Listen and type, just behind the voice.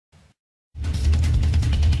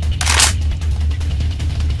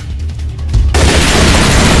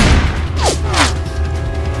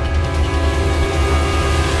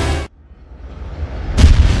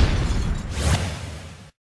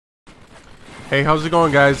Hey, how's it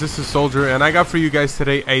going, guys? This is Soldier, and I got for you guys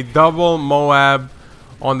today a double Moab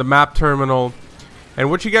on the map terminal. And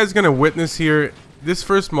what you guys are gonna witness here, this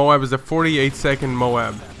first Moab is a 48-second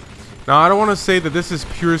Moab. Now, I don't want to say that this is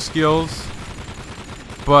pure skills,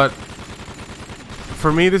 but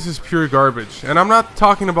for me, this is pure garbage. And I'm not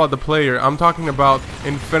talking about the player, I'm talking about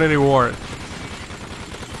Infinity Ward.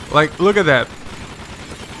 Like, look at that.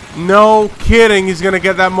 No kidding, he's gonna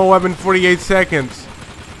get that Moab in 48 seconds.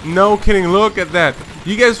 No kidding, look at that.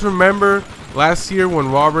 You guys remember last year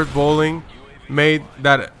when Robert Bowling made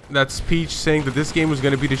that speech saying that this game was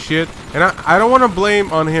gonna be the shit? And I don't want to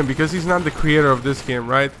blame on him because he's not the creator of this game,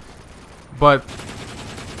 right? But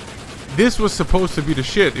this was supposed to be the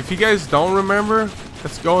shit. If you guys don't remember,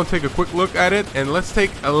 let's go and take a quick look at it, and let's take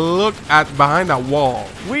a look at behind that wall.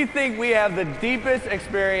 We think we have the deepest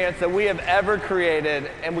experience that we have ever created,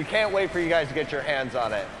 and we can't wait for you guys to get your hands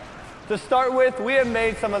on it. To start with, we have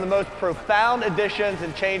made some of the most profound additions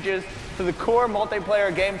and changes to the core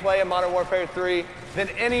multiplayer gameplay in Modern Warfare 3 than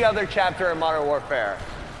any other chapter in Modern Warfare.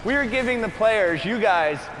 We are giving the players, you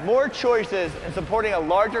guys, more choices and supporting a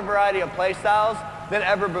larger variety of playstyles than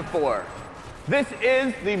ever before. This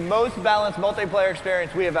is the most balanced multiplayer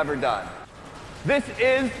experience we have ever done. This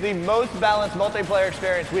is the most balanced multiplayer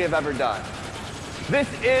experience we have ever done. This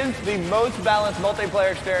is the most balanced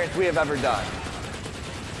multiplayer experience we have ever done.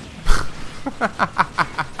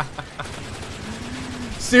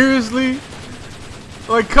 Seriously?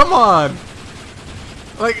 Like, come on.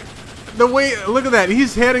 Like, the way, look at that.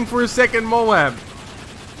 He's heading for a second Moab.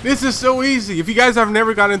 This is so easy. If you guys have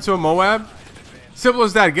never got into a Moab, simple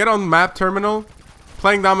as that. Get on the map terminal,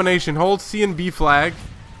 playing domination, hold C and B flag,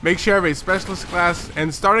 make sure you have a specialist class,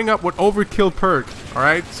 and starting up with overkill perk.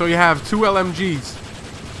 Alright, so you have 2 LMGs.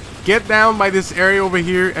 Get down by this area over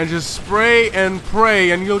here and just spray and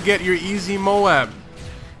pray, and you'll get your easy Moab.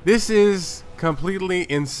 This is completely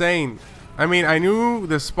insane. I mean, I knew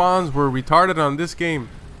the spawns were retarded on this game,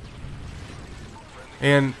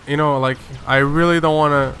 and you know, like, I really don't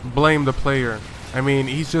want to blame the player. I mean,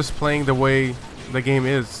 he's just playing the way the game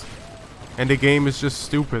is, and the game is just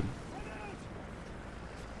stupid.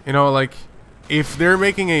 You know, like, if they're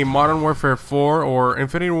making a Modern Warfare 4 or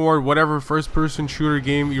Infinity Ward, whatever first-person shooter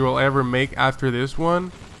game you will ever make after this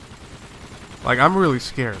one, like, I'm really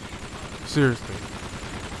scared. Seriously.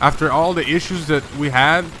 After all the issues that we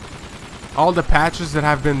had, all the patches that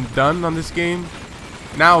have been done on this game,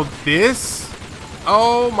 now this?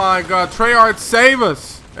 Oh my god, Treyarch, save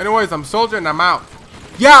us! Anyways, I'm Soldier and I'm out.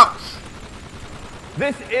 Yeah!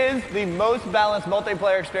 This is the most balanced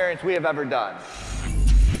multiplayer experience we have ever done.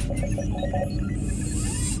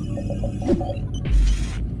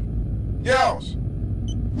 Yells!